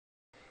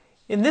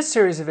In this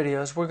series of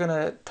videos, we're going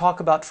to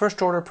talk about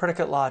first-order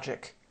predicate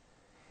logic.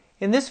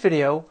 In this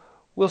video,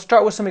 we'll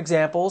start with some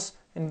examples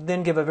and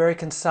then give a very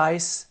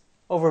concise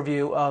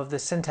overview of the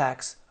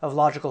syntax of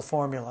logical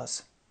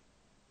formulas.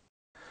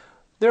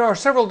 There are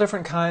several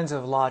different kinds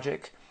of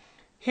logic.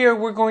 Here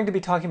we're going to be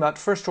talking about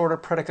first-order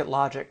predicate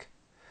logic.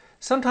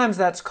 Sometimes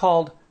that's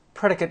called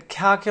predicate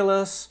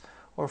calculus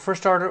or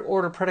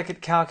first-order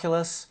predicate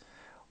calculus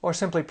or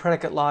simply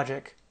predicate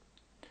logic.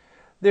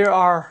 There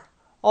are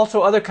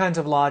also other kinds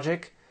of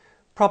logic.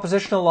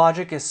 Propositional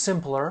logic is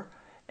simpler,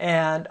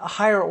 and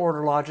higher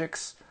order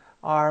logics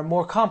are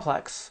more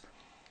complex.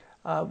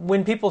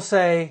 When people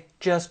say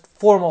just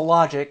formal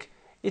logic,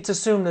 it's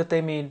assumed that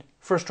they mean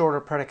first order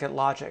predicate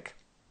logic.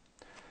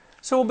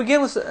 So we'll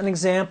begin with an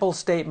example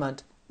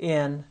statement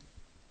in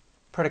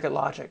predicate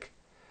logic.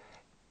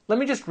 Let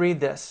me just read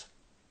this.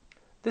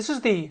 This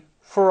is the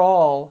for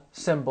all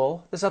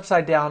symbol. This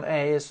upside down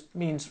A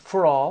means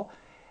for all,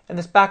 and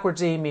this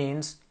backwards E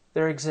means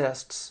there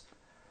exists.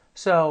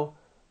 So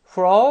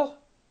for all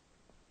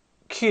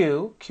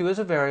Q is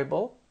a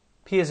variable,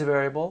 P is a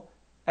variable,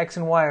 X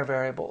and Y are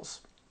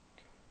variables.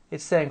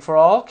 It's saying for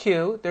all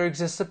Q there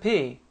exists a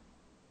P,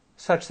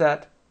 such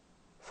that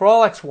for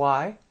all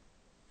XY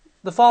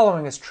the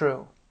following is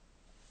true.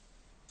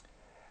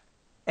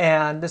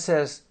 And this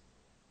says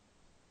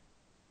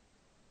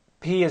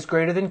P is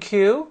greater than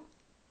Q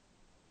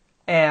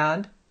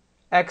and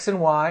X and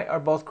Y are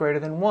both greater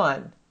than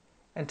 1.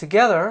 And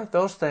together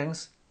those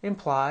things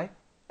imply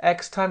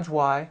X times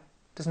Y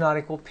does not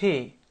equal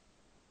P.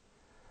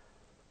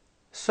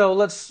 So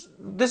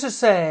this is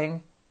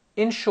saying,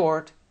 in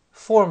short,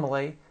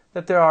 formally,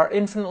 that there are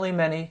infinitely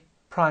many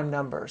prime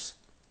numbers.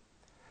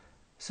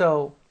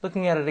 So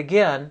looking at it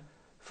again,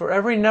 for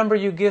every number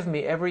you give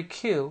me, every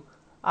Q,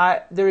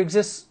 there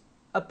exists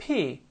a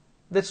P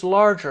that's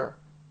larger.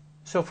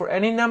 So for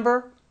any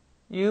number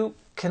you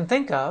can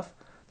think of,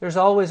 there's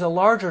always a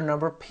larger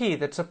number P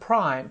that's a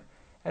prime.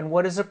 And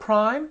what is a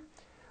prime?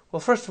 Well,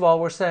 first of all,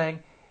 we're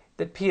saying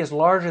that P is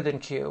larger than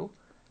Q,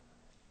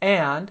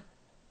 and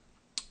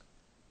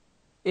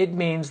it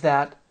means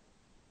that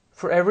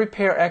for every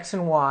pair X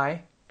and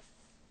Y,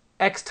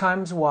 X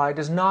times Y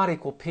does not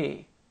equal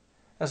P,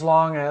 as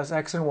long as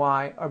X and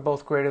Y are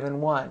both greater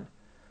than 1.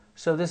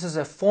 So this is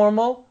a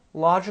formal,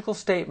 logical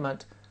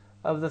statement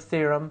of the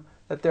theorem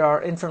that there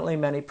are infinitely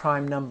many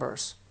prime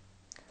numbers.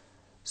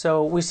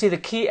 So we see the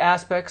key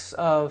aspects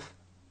of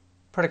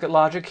predicate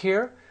logic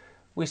here.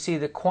 We see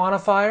the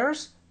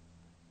quantifiers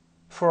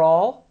for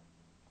all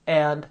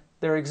and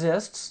there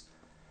exists,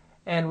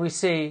 and we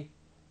see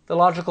the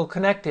logical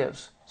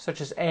connectives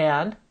such as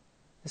and,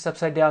 this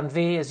upside down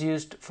V is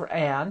used for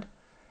and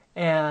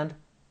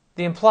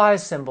the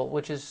implies symbol,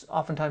 which is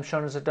oftentimes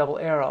shown as a double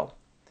arrow.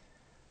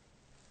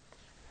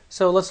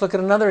 So let's look at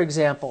another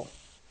example.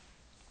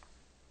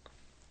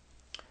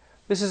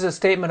 This is a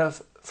statement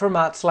of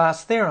Fermat's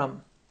last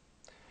theorem,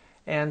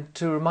 and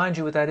to remind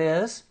you what that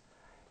is,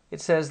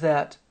 it says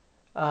that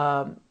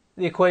the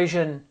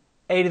equation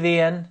a to the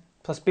n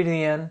plus b to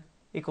the n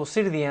equals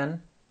c to the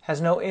n has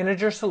no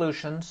integer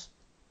solutions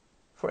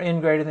for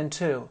n greater than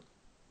 2.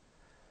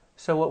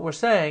 So what we're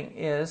saying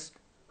is,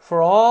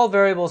 for all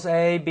variables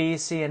a, b,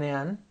 c, and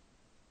n,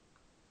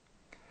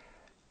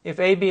 if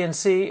a, b, and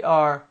c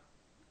are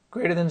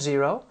greater than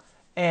 0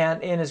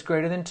 and n is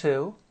greater than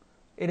 2,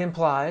 it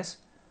implies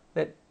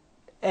that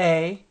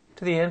a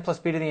to the n plus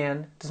b to the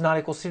n does not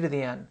equal c to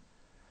the n.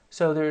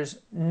 So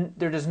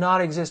there does not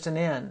exist an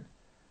n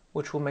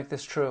which will make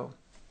this true.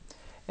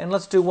 And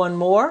let's do one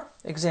more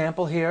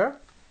example here.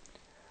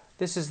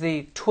 This is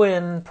the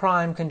twin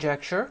prime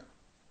conjecture.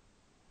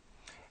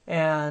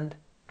 And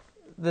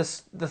the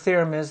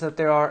theorem is that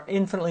there are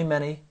infinitely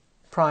many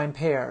prime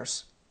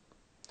pairs.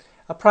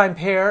 A prime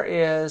pair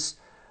is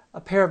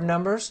a pair of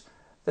numbers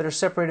that are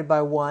separated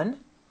by 1.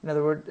 In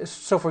other words,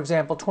 so for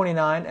example,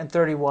 29 and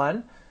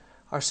 31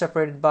 are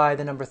separated by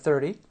the number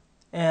 30,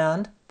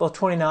 and both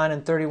 29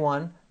 and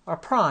 31 are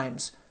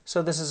primes.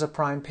 So this is a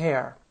prime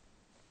pair.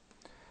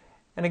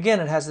 And again,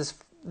 it has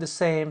the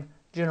same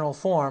general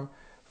form.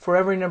 For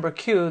every number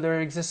Q,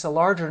 there exists a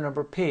larger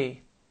number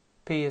P.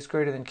 P is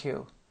greater than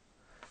Q,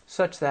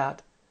 such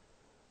that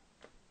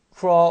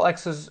for all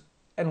X's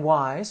and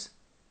Y's,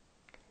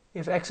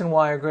 if X and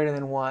Y are greater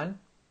than 1,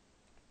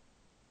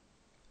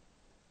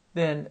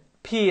 then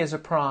P is a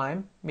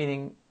prime,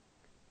 meaning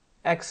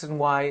X and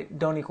Y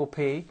don't equal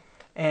P,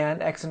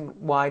 and X and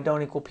Y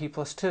don't equal P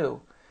plus 2.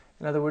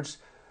 In other words,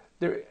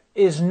 there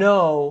is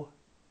no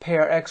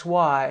pair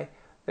XY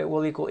that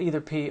will equal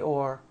either P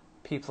or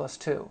P plus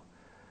 2.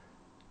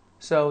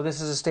 So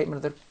this is a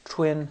statement of the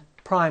twin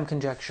prime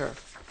conjecture.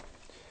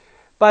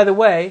 By the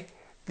way,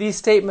 these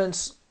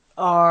statements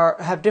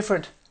have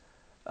different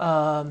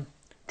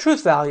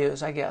truth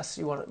values, I guess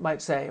you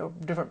might say, or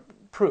different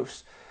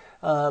proofs.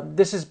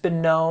 This has been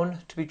known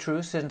to be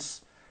true since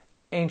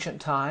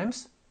ancient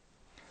times.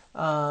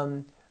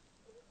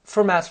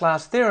 Fermat's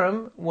last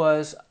theorem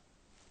was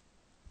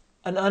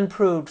an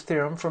unproved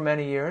theorem for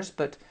many years,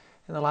 but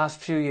in the last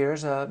few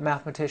years a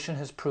mathematician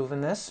has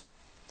proven this.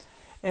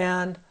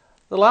 And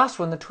The last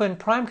one, the twin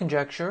prime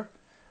conjecture,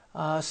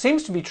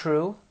 seems to be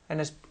true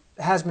and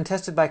has been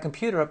tested by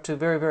computer up to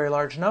very, very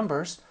large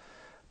numbers,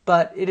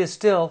 but it is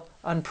still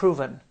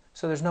unproven.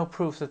 So there's no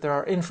proof that there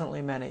are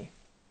infinitely many.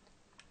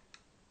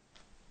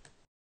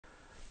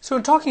 So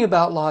in talking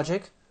about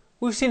logic,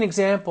 we've seen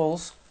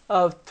examples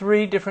of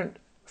 3 different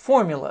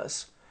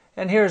formulas.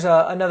 And here's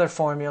another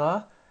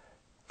formula.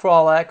 For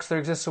all x, there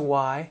exists a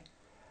y,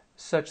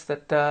 such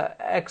that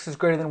x is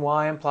greater than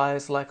y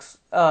implies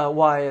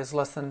y is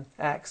less than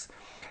x.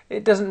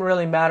 It doesn't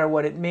really matter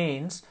what it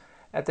means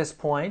at this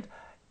point.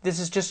 This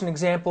is just an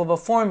example of a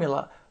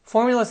formula.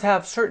 Formulas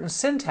have certain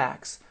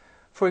syntax.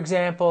 For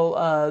example,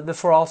 the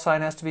for all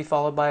sign has to be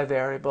followed by a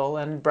variable,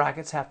 and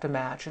brackets have to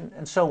match,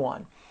 and so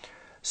on.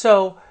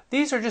 So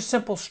these are just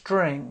simple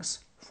strings.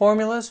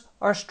 Formulas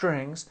are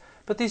strings,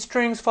 but these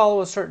strings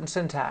follow a certain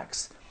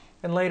syntax.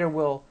 And later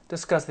we'll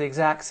discuss the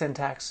exact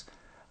syntax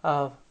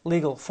of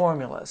legal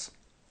formulas.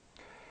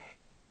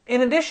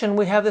 In addition,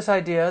 we have this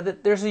idea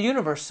that there's a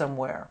universe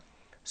somewhere.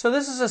 So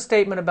this is a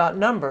statement about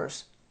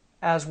numbers,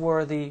 as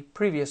were the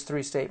previous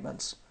 3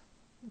 statements.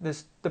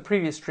 The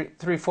previous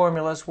 3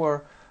 formulas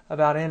were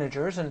about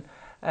integers,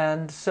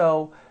 and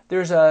so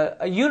there's a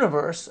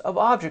universe of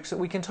objects that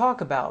we can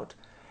talk about.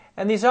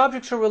 And these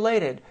objects are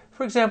related.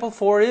 For example,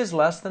 4 is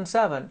less than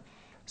 7.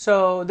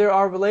 So there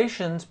are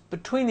relations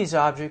between these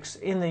objects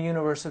in the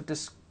universe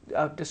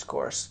of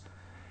discourse.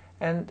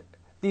 And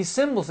these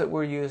symbols that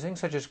we're using,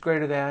 such as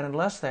greater than and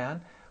less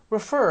than,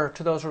 refer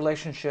to those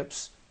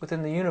relationships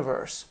within the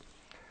universe.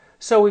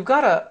 So we've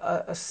got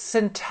a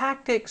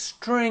syntactic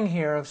string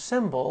here of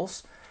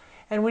symbols,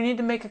 and we need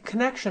to make a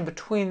connection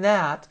between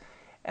that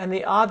and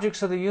the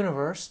objects of the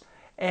universe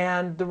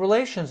and the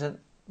relations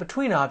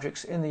between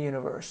objects in the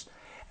universe.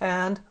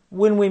 And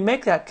when we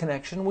make that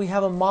connection, we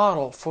have a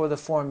model for the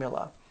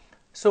formula.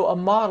 So a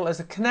model is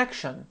a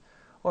connection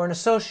or an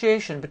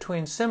association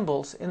between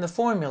symbols in the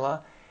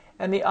formula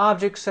and the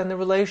objects and the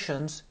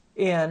relations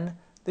in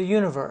the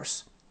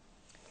universe.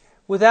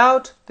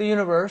 Without the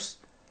universe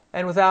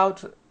and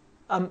without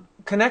a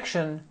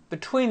connection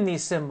between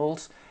these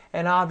symbols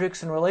and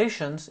objects and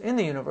relations in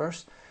the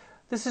universe,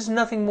 this is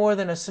nothing more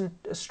than a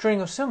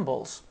string of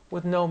symbols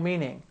with no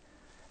meaning.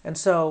 And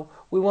so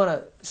we want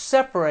to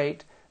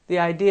separate the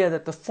idea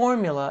that the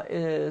formula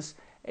is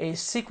a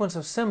sequence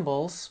of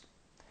symbols,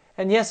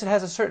 and yes, it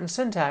has a certain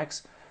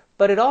syntax,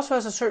 but it also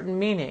has a certain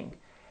meaning.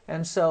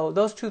 And so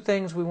those 2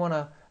 things we want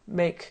to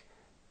make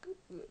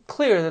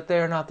clear that they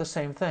are not the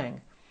same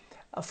thing.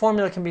 A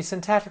formula can be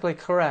syntactically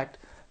correct,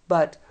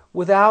 but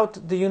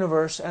without the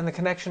universe and the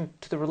connection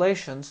to the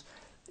relations,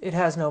 it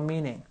has no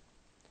meaning.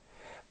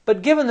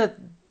 But given that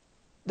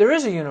there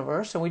is a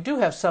universe, and we do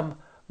have some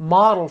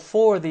model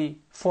for the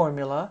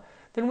formula,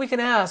 then we can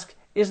ask,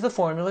 is the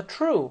formula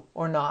true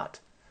or not?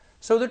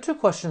 So there are 2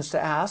 questions to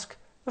ask.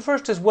 The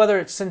first is whether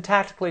it's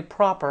syntactically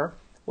proper,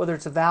 whether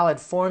it's a valid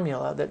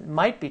formula that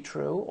might be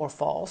true or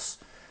false.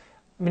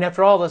 I mean,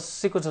 after all, the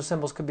sequence of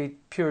symbols could be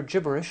pure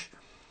gibberish.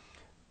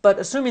 But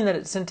assuming that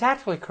it's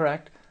syntactically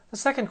correct, the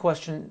second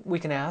question we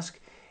can ask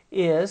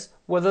is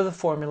whether the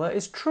formula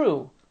is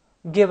true,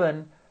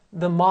 given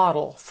the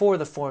model for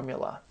the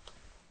formula.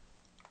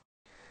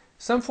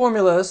 Some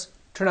formulas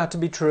turn out to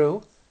be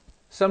true,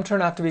 some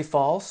turn out to be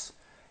false,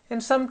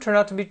 and some turn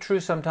out to be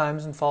true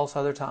sometimes and false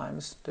other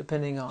times,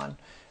 depending on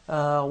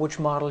which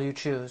model you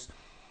choose.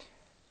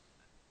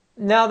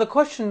 Now the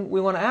question we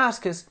want to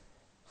ask is,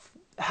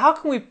 how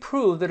can we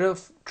prove that a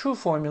true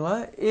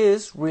formula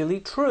is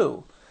really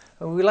true?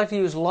 We like to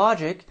use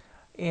logic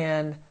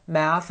in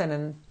math and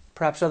in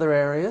perhaps other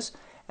areas,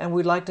 and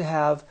we'd like to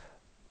have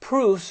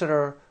proofs that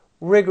are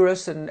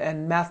rigorous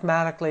and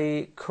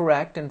mathematically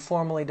correct and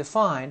formally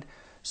defined.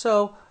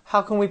 So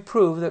how can we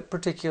prove that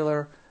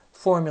particular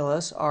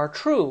formulas are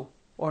true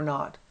or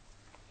not?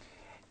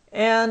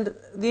 And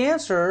the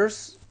answer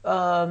is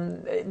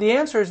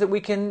that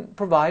we can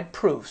provide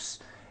proofs.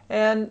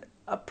 And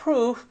a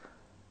proof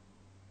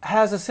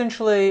has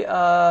essentially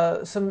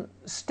some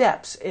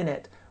steps in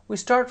it. We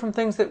start from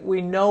things that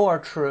we know are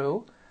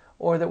true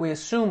or that we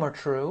assume are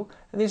true,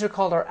 and these are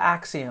called our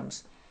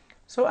axioms.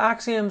 So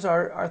axioms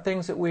are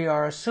things that we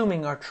are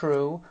assuming are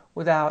true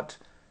without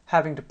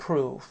having to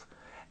prove.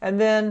 And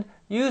then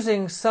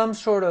using some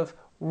sort of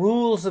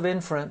rules of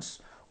inference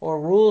or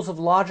rules of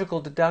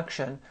logical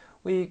deduction,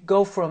 we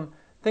go from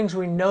things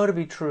we know to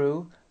be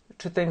true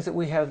to things that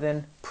we have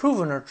then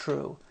proven are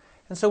true.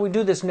 And so we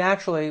do this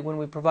naturally when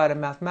we provide a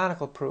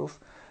mathematical proof,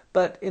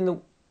 but in the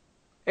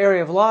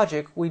area of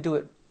logic we do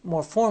it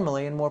more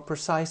formally and more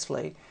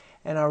precisely,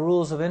 and our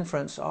rules of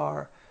inference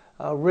are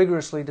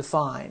rigorously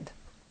defined.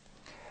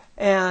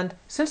 And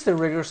since they're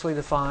rigorously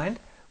defined,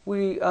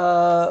 we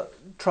would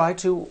like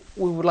to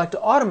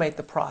automate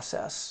the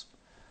process.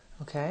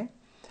 Okay?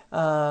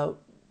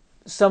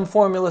 Some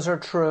formulas are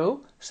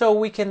true, so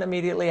we can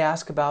immediately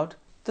ask about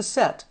the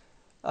set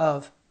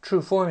of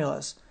true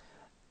formulas.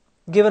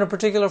 Given a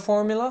particular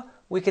formula,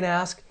 we can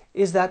ask,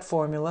 is that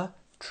formula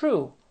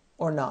true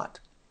or not?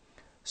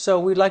 So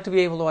we'd like to be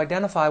able to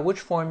identify which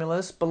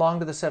formulas belong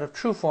to the set of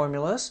true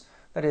formulas,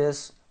 that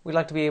is, we'd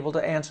like to be able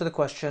to answer the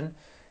question,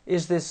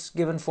 is this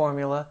given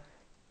formula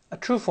a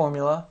true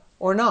formula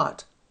or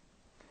not?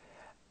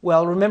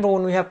 Well, remember,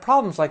 when we have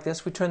problems like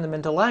this, we turn them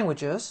into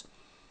languages,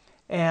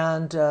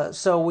 and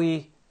so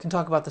we can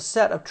talk about the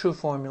set of true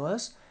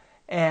formulas,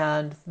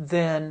 and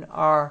then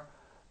our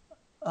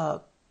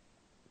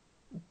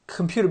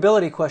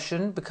computability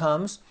question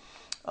becomes,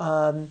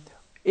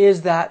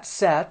 is that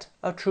set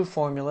of true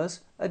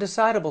formulas a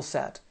decidable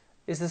set?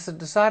 Is this a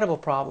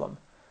decidable problem?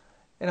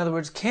 In other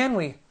words, can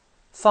we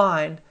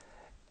find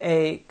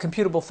a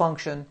computable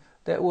function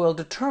that will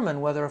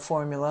determine whether a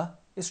formula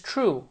is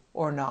true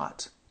or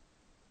not?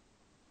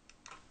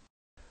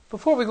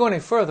 Before we go any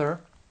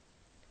further,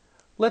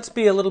 let's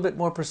be a little bit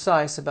more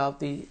precise about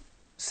the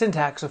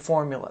syntax of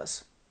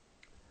formulas.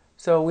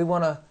 So we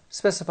want to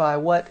specify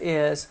what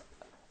is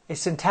a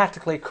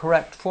syntactically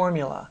correct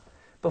formula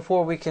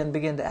before we can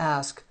begin to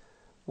ask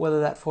whether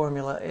that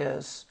formula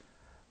is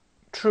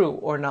true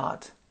or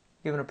not,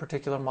 given a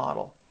particular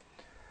model.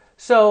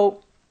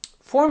 So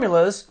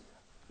formulas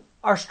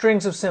are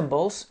strings of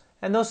symbols,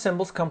 and those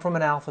symbols come from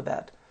an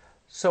alphabet.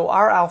 So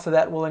our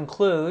alphabet will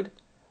include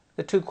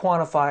the two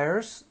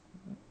quantifiers,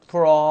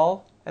 for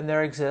all and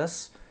there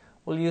exists.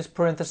 We'll use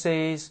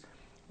parentheses.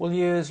 We'll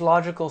use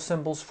logical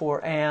symbols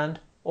for and,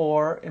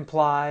 or,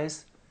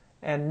 implies,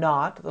 and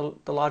not,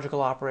 the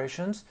logical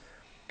operations.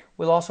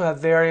 We'll also have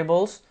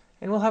variables,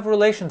 and we'll have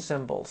relation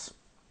symbols.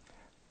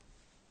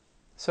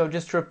 So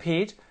just to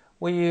repeat,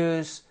 we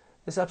use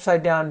this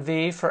upside down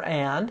V for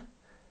and.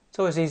 It's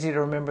always easy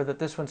to remember that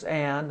this one's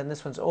and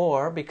this one's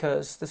or,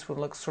 because this one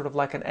looks sort of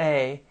like an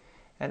A,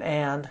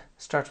 and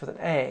starts with an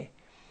A.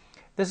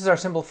 This is our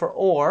symbol for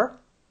or.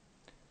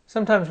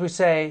 Sometimes we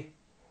say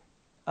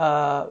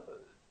that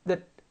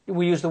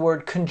we use the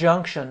word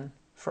conjunction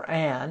for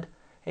and.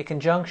 A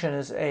conjunction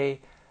is a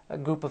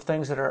group of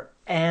things that are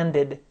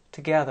anded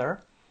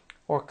together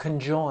or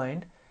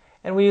conjoined.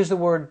 And we use the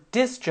word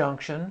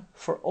disjunction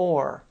for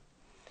or.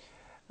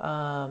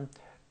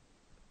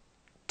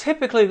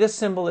 Typically this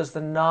symbol is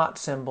the not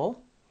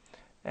symbol,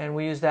 and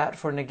we use that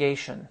for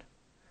negation.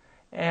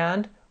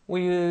 And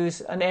we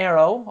use an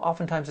arrow,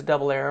 oftentimes a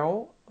double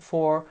arrow,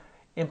 for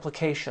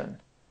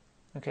implication.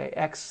 Okay,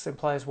 X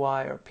implies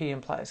Y or P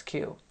implies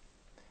Q.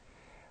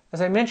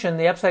 As I mentioned,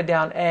 the upside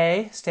down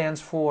A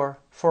stands for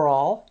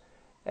all,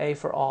 A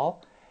for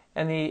all,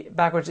 and the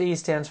backwards E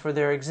stands for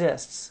there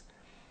exists.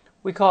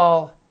 We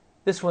call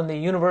this one the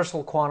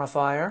universal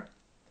quantifier,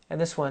 and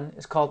this one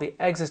is called the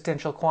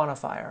existential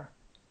quantifier.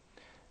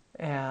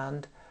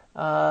 And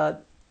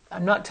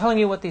I'm not telling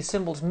you what these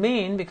symbols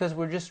mean because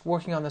we're just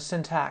working on the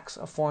syntax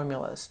of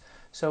formulas.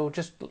 So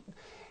just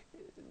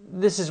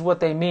this is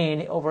what they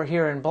mean over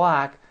here in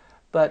black,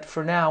 but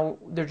for now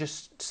they're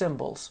just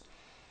symbols.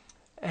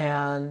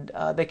 And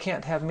they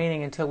can't have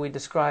meaning until we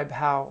describe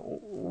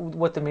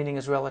what the meaning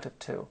is relative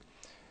to.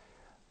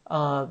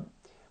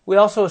 We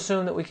also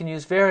assume that we can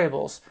use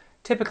variables.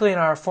 Typically in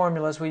our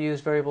formulas we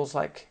use variables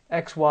like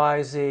x,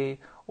 y, z,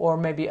 or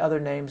maybe other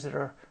names that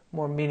are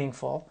more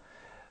meaningful.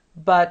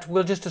 But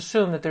we'll just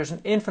assume that there's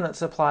an infinite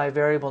supply of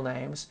variable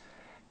names,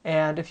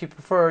 and if you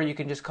prefer you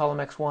can just call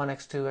them x1,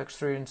 x2,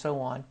 x3, and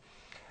so on.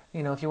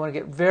 You know, if you want to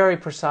get very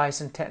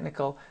precise and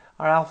technical,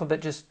 our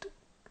alphabet just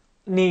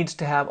needs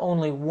to have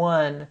only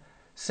one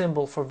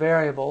symbol for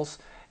variables,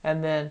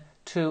 and then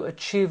to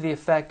achieve the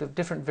effect of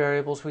different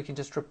variables we can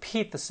just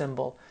repeat the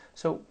symbol.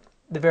 So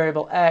the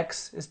variable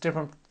x is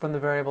different from the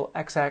variable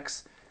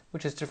xx,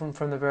 which is different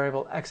from the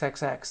variable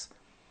xxx.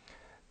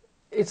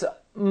 It's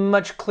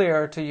much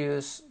clearer to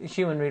use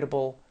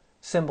human-readable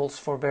symbols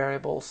for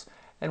variables,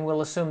 and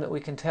we'll assume that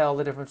we can tell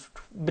the difference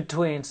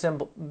between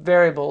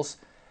variables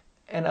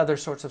and other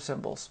sorts of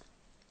symbols,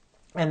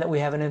 and that we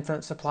have an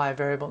infinite supply of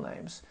variable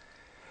names.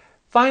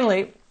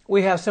 Finally,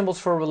 we have symbols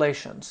for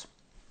relations.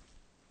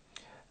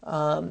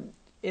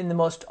 In the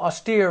most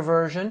austere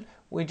version,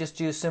 we just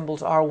use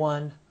symbols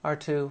R1,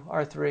 R2,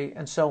 R3,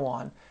 and so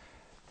on.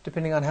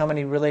 Depending on how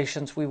many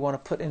relations we want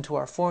to put into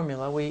our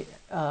formula, we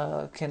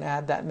can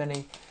add that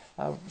many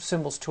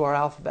symbols to our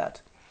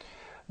alphabet.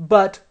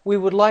 But we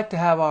would like to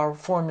have our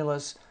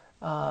formulas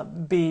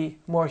be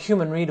more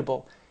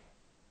human-readable.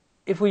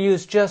 If we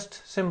use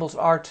just symbols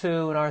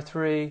R2 and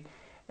R3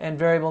 and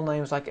variable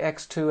names like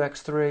x2,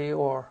 x3,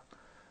 or,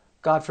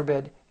 God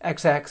forbid,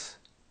 xx,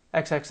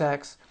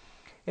 xxx,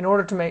 in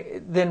order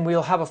to then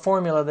we'll have a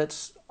formula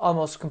that's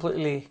almost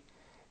completely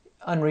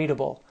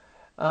unreadable.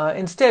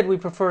 Instead, we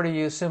prefer to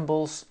use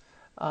symbols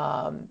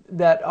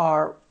that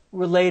are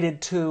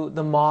related to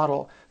the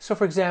model. So,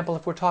 for example,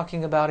 if we're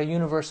talking about a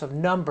universe of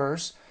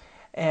numbers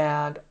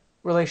and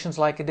relations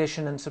like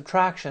addition and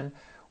subtraction,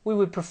 we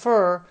would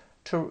prefer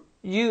to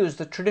use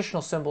the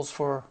traditional symbols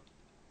for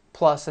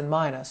plus and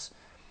minus.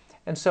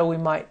 And so we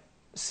might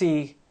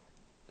see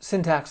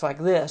syntax like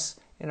this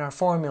in our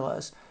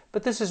formulas.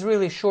 But this is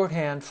really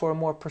shorthand for a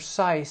more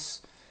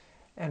precise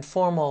and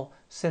formal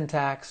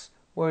syntax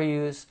where we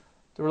use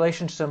the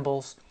relation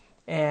symbols,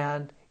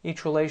 and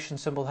each relation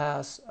symbol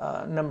has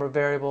a number of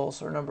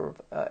variables or a number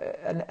of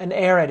an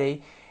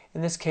arity.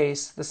 In this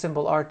case, the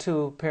symbol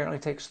R2 apparently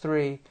takes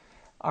 3,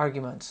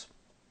 arguments.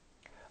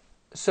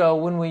 So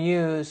when we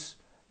use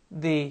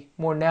the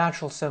more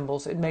natural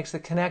symbols, it makes the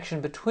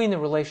connection between the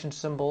relation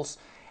symbols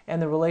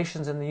and the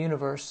relations in the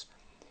universe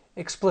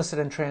explicit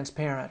and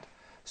transparent.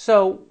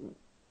 So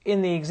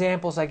in the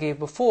examples I gave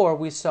before,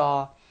 we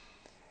saw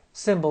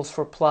symbols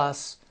for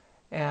plus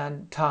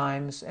and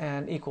times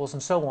and equals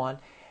and so on,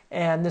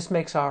 and this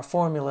makes our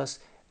formulas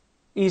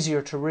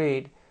easier to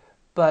read.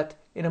 But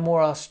in a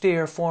more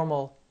austere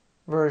formal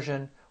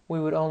version, we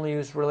would only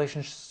use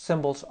relation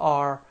symbols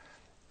r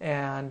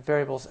and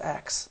variables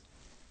x.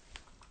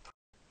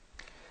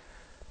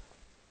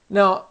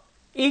 Now,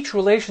 each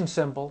relation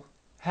symbol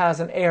has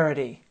an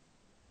arity.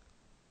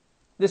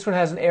 This one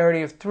has an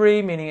arity of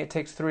 3, meaning it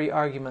takes 3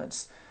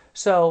 arguments.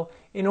 So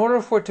in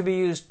order for it to be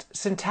used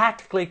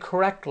syntactically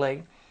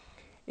correctly,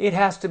 it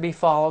has to be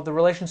followed, the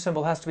relation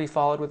symbol has to be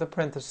followed with a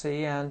parenthesis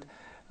and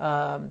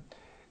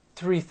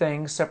 3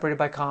 things separated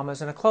by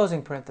commas and a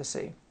closing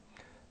parenthesis.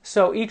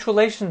 So each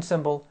relation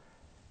symbol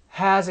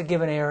has a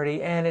given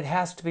arity, and it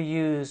has to be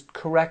used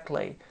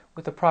correctly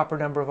with the proper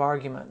number of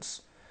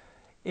arguments.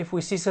 If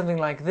we see something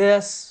like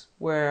this,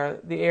 where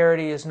the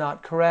arity is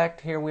not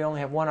correct, here we only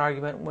have 1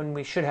 argument when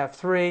we should have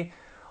 3,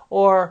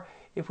 or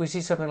if we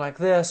see something like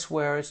this,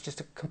 where it's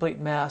just a complete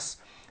mess,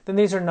 then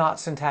these are not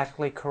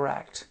syntactically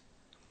correct.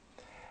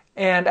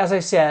 And as I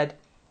said,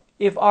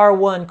 if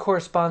R1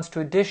 corresponds to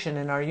addition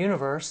in our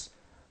universe,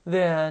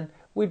 then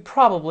we'd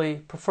probably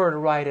prefer to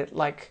write it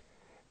like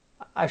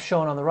I've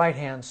shown on the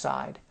right-hand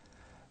side.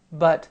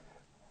 But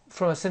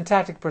from a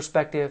syntactic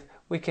perspective,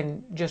 we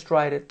can just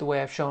write it the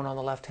way I've shown on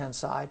the left-hand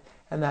side,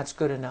 and that's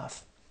good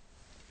enough.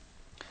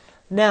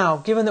 Now,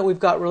 given that we've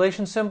got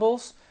relation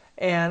symbols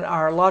and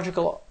our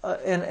logical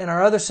and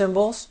our other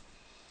symbols,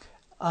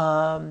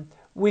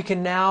 we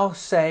can now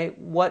say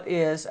what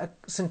is a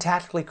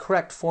syntactically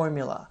correct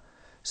formula.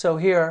 So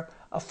here,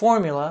 a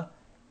formula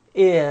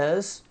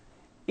is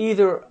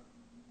either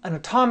an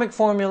atomic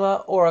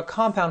formula or a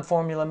compound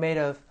formula made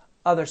of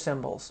other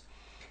symbols.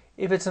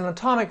 If it's an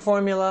atomic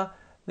formula,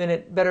 then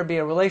it better be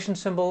a relation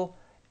symbol,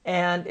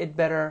 and it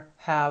better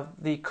have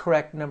the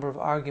correct number of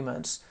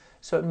arguments.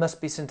 So it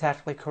must be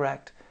syntactically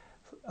correct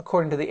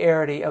according to the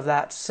arity of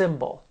that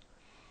symbol.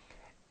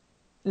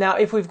 Now,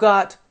 if we've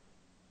got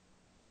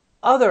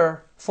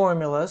other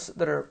formulas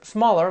that are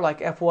smaller, like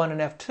F1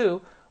 and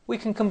F2, we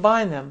can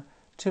combine them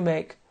to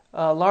make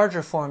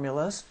larger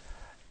formulas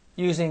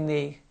using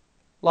the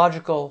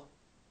logical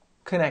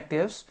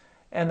connectives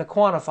and the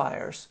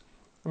quantifiers.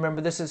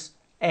 Remember, this is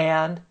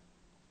and,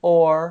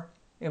 or,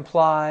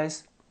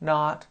 implies,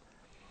 not.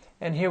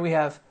 And here we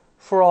have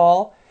for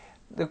all.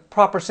 The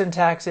proper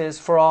syntax is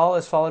for all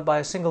is followed by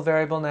a single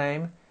variable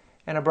name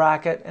and a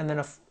bracket, and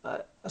then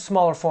a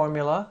smaller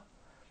formula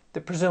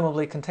that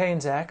presumably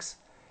contains x,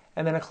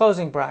 and then a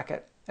closing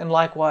bracket. And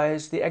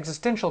likewise, the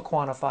existential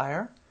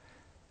quantifier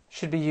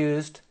should be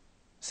used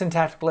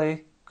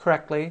syntactically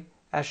correctly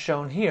as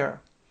shown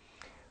here.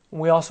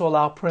 We also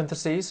allow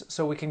parentheses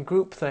so we can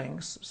group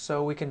things,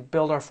 so we can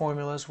build our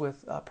formulas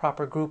with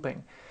proper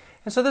grouping.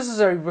 And so this is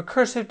a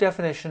recursive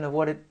definition of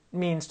what it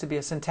means to be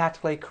a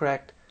syntactically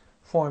correct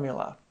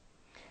formula.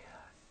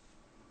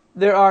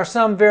 There are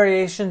some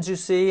variations you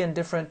see in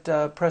different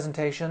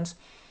presentations.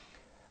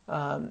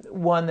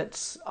 One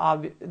that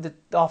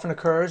often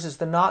occurs is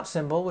the not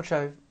symbol, which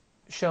I've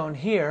shown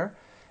here,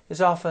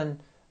 is often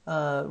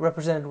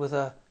represented with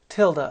a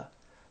tilde.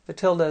 The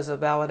tilde is a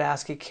valid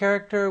ASCII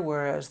character,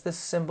 whereas this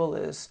symbol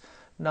is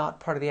not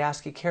part of the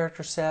ASCII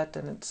character set,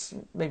 and it's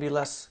maybe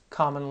less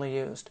commonly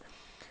used.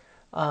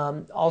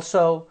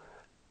 Also,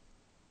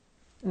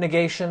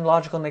 negation,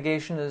 logical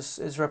negation,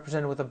 is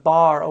represented with a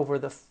bar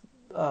over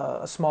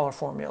a smaller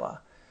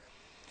formula.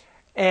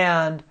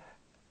 And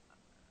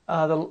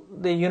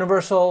the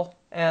universal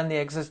and the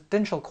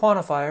existential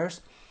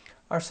quantifiers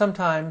are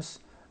sometimes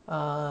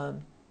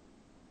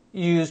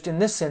used in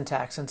this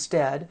syntax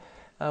instead,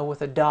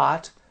 with a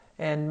dot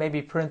and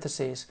maybe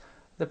parentheses.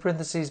 The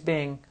parentheses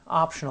being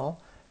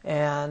optional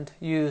and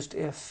used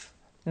if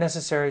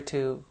necessary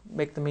to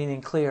make the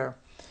meaning clear.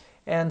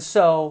 And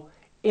so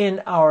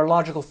in our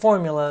logical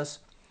formulas,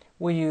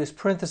 we use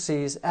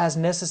parentheses as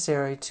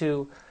necessary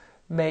to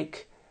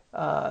make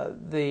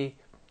the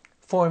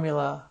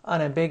formula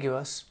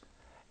unambiguous.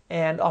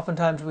 And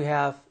oftentimes we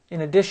have,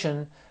 in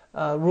addition,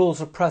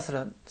 rules of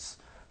precedence.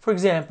 For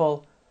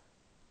example,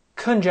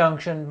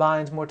 conjunction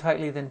binds more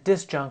tightly than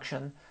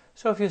disjunction.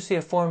 So if you see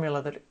a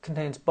formula that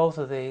contains both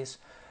of these,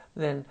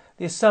 then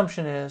the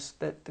assumption is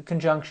that the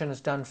conjunction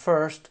is done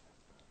first,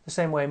 the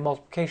same way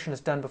multiplication is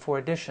done before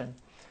addition,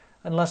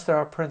 unless there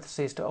are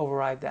parentheses to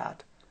override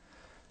that.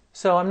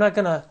 So I'm not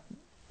going to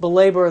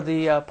belabor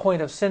the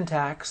point of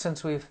syntax,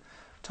 since we've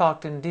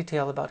talked in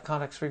detail about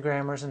context-free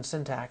grammars and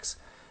syntax.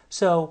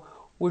 So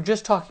we're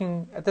just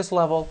talking at this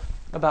level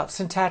about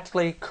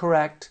syntactically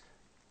correct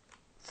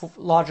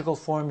logical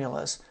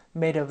formulas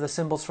made of the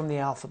symbols from the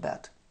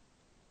alphabet.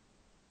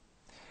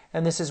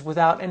 And this is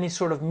without any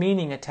sort of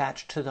meaning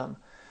attached to them.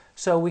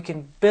 So we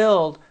can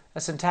build a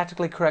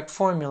syntactically correct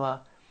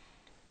formula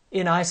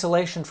in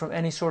isolation from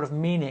any sort of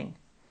meaning.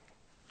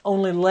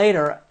 only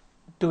later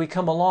do we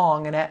come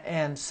along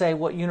and say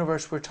what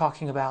universe we're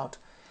talking about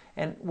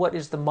and what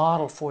is the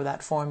model for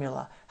that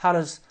formula. How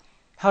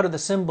do the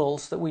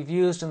symbols that we've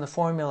used in the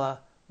formula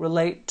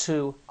relate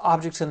to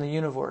objects in the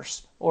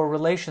universe or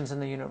relations in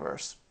the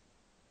universe?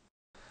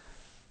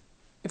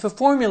 If a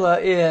formula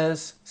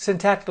is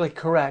syntactically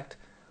correct,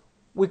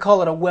 we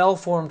call it a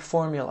well-formed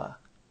formula.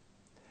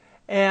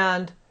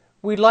 And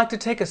we'd like to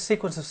take a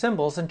sequence of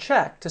symbols and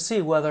check to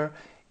see whether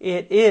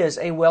it is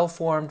a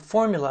well-formed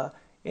formula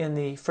in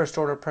the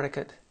first-order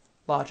predicate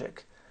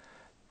logic.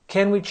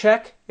 Can we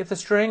check if the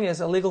string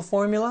is a legal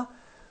formula?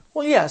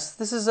 Well, yes,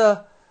 this is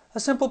a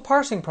simple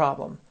parsing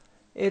problem.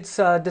 It's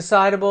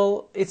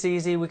decidable, it's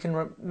easy. We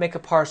can make a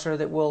parser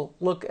that will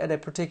look at a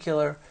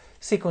particular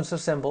sequence of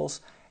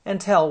symbols and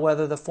tell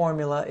whether the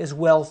formula is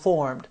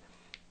well-formed.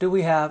 Do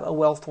we have a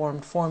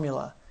well-formed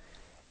formula?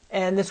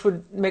 And this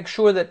would make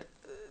sure that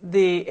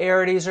the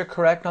arities are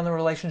correct on the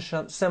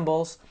relationship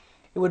symbols.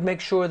 It would make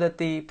sure that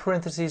the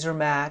parentheses are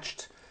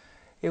matched.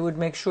 It would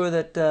make sure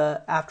that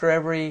after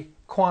every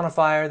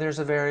quantifier there's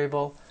a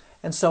variable,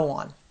 and so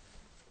on.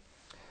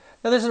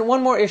 Now there's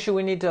one more issue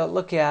we need to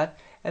look at,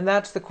 and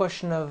that's the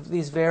question of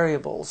these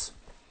variables.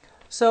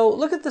 So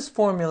look at this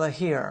formula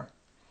here.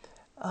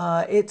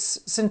 It's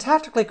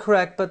syntactically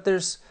correct, but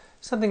there's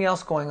something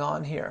else going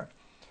on here.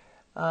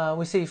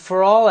 We see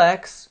for all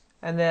x,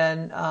 and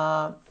then,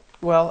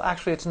 well,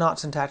 actually it's not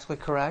syntactically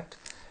correct.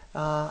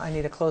 I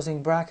need a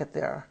closing bracket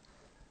there.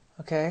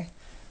 Okay,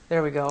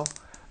 there we go.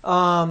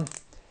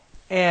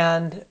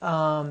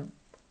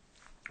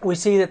 We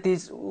see that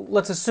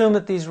let's assume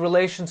that these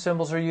relation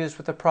symbols are used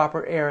with the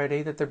proper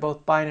arity, that they're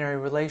both binary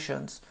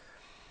relations.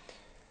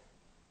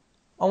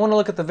 I want to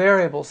look at the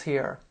variables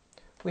here.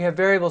 We have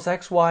variables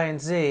x, y,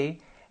 and z,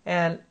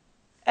 and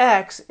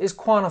x is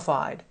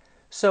quantified.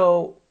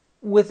 So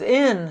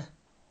within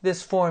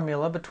this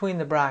formula, between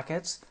the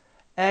brackets,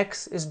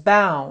 x is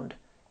bound.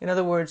 In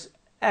other words,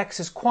 x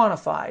is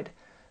quantified.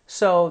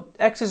 So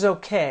x is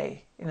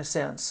okay, in a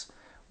sense.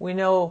 We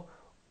know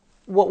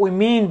what we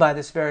mean by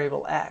this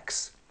variable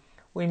x.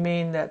 We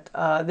mean that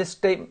this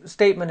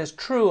statement is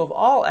true of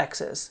all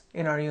x's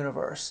in our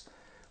universe.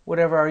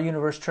 Whatever our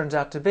universe turns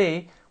out to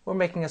be, we're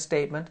making a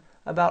statement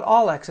about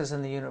all x's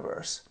in the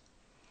universe.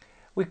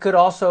 We could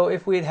also,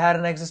 if we had had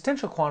an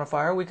existential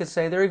quantifier, we could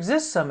say there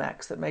exists some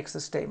x that makes the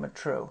statement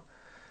true.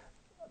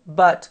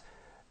 But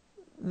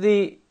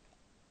the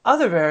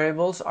other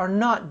variables are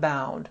not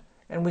bound,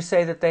 and we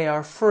say that they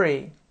are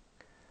free.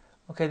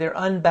 Okay, they're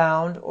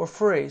unbound or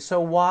free.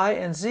 So y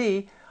and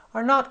z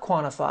are not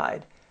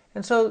quantified.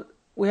 And so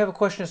we have a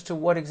question as to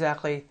what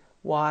exactly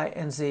y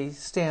and z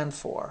stand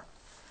for.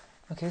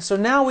 Okay, so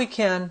now we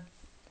can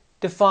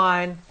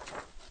define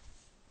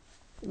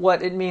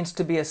what it means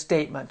to be a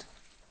statement.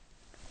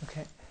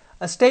 Okay,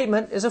 a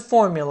statement is a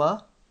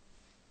formula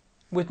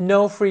with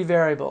no free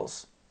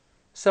variables.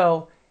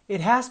 So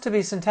it has to be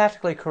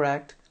syntactically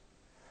correct,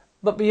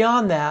 but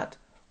beyond that,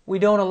 we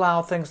don't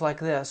allow things like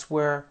this,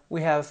 where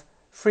we have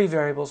free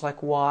variables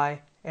like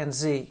y and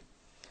z.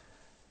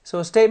 So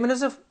a statement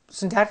is a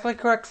syntactically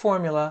correct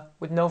formula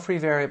with no free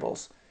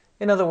variables.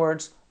 In other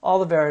words, all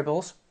the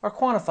variables are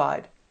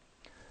quantified.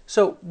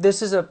 So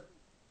this is a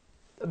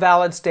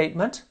valid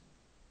statement.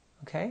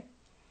 Okay?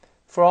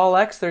 For all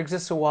x, there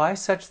exists a y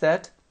such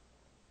that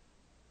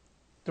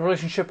the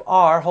relationship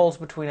R holds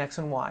between x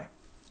and y.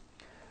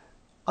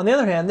 On the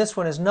other hand, this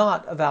one is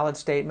not a valid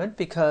statement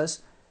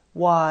because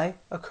y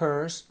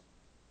occurs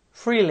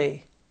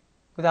freely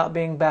without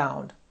being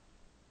bound.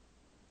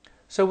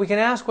 So we can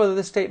ask whether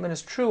this statement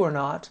is true or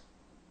not,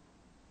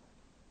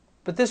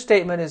 but this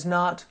statement is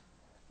not,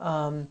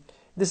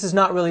 this is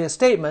not really a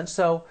statement,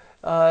 so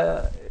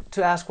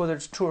to ask whether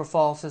it's true or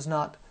false is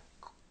not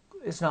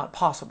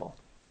possible.